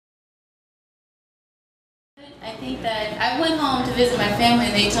I think that I went home to visit my family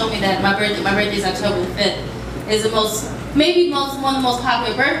and they told me that my birthday is October 5th, is one of the most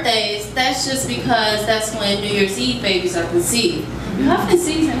popular birthdays. That's just because that's when New Year's Eve babies are conceived. Cuffing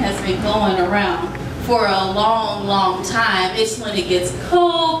season has been going around for a long, long time. It's when it gets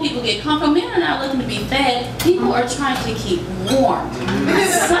cold, people get comfortable. Men are not looking to be fed. People are trying to keep warm.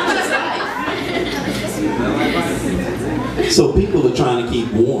 Such is life. So people are trying to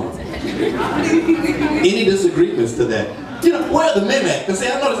keep warm. Any disagreements to that? You know, where are the men at? Because see,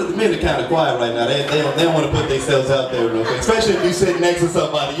 I notice that the men are kind of quiet right now. They don't want to put themselves out there real quick. Especially if you sit next to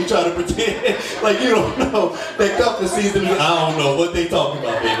somebody, you try to pretend like you don't know. That couple season, I don't know what they talking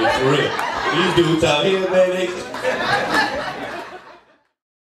about, baby, for real. These dudes out here, man,